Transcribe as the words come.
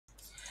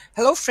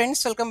Hello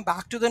friends, welcome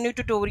back to the new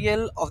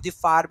tutorial of the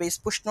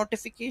Firebase push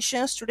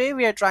notifications. Today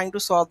we are trying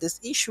to solve this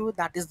issue,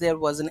 that is there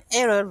was an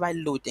error while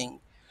loading.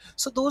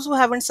 So those who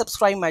haven't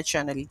subscribed my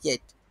channel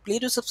yet,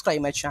 please do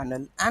subscribe my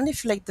channel, and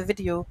if you like the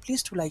video,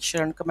 please do like,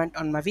 share and comment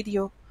on my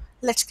video.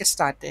 Let's get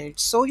started.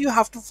 So you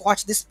have to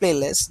watch this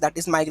playlist that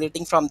is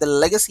migrating from the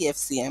legacy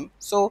FCM.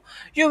 So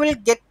you will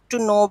get to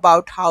know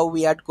about how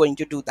we are going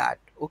to do that.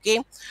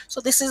 Okay,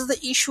 so this is the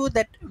issue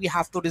that we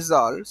have to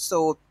resolve.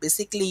 So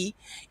basically,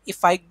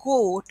 if I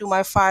go to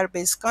my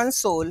Firebase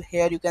console,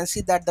 here you can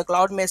see that the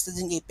cloud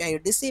messaging API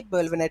is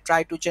disabled. When I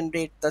try to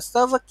generate the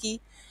server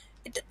key,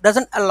 it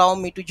doesn't allow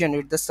me to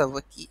generate the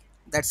server key.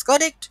 That's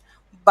correct.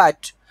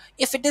 But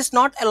if it is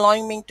not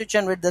allowing me to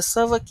generate the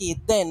server key,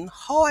 then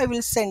how I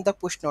will send the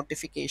push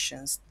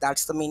notifications?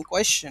 That's the main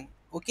question.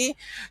 Okay.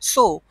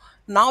 So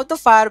now the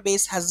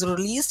Firebase has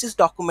released its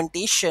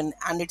documentation,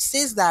 and it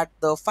says that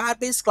the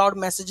Firebase Cloud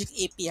Messaging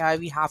API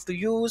we have to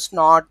use,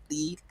 not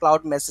the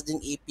Cloud Messaging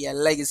API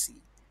legacy.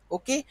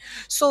 Okay.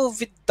 So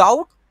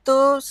without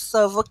the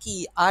server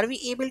key, are we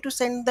able to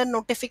send the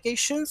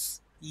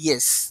notifications?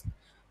 Yes,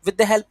 with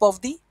the help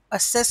of the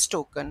access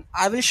token.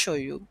 I will show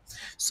you.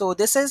 So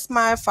this is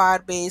my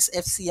Firebase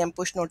FCM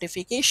push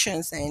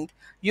notifications and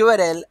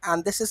URL,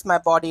 and this is my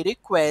body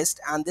request,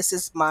 and this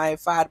is my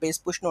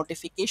Firebase push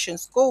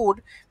notifications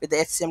code with the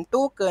FCM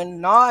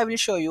token. Now I will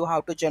show you how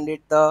to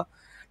generate the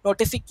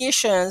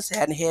notifications,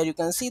 and here you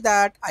can see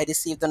that I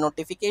receive the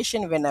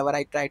notification whenever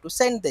I try to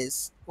send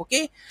this.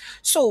 Okay,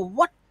 so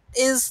what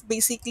is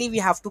basically we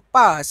have to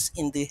pass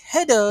in the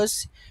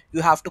headers,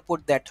 you have to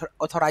put that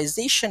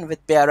authorization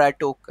with bearer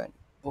token.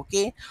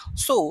 Okay,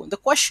 so the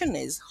question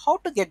is how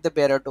to get the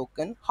bearer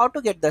token, how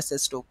to get the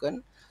access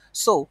token.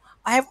 So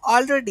I have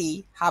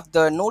already have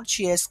the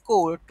node.js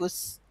code to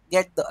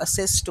get the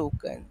access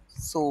token.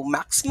 So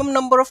maximum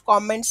number of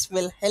comments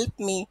will help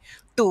me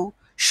to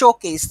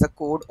showcase the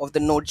code of the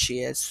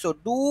node.js. So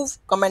do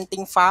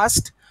commenting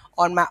fast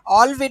on my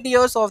all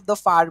videos of the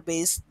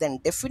Firebase, then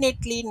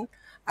definitely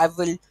I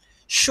will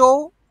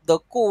show the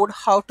code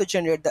how to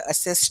generate the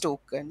access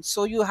token.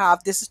 So you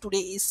have, this is today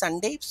is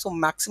Sunday, so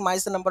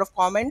maximize the number of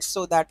comments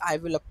so that I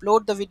will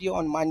upload the video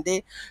on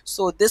Monday.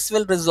 So this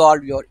will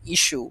resolve your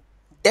issue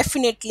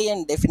definitely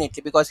and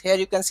definitely, because here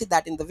you can see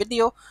that in the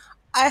video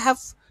I have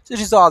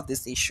resolved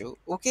this issue.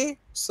 Okay,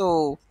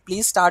 so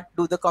please start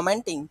do the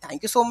commenting.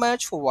 Thank you so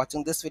much for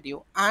watching this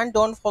video, and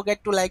don't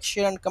forget to like,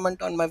 share and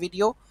comment on my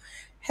video.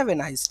 Have a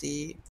nice day.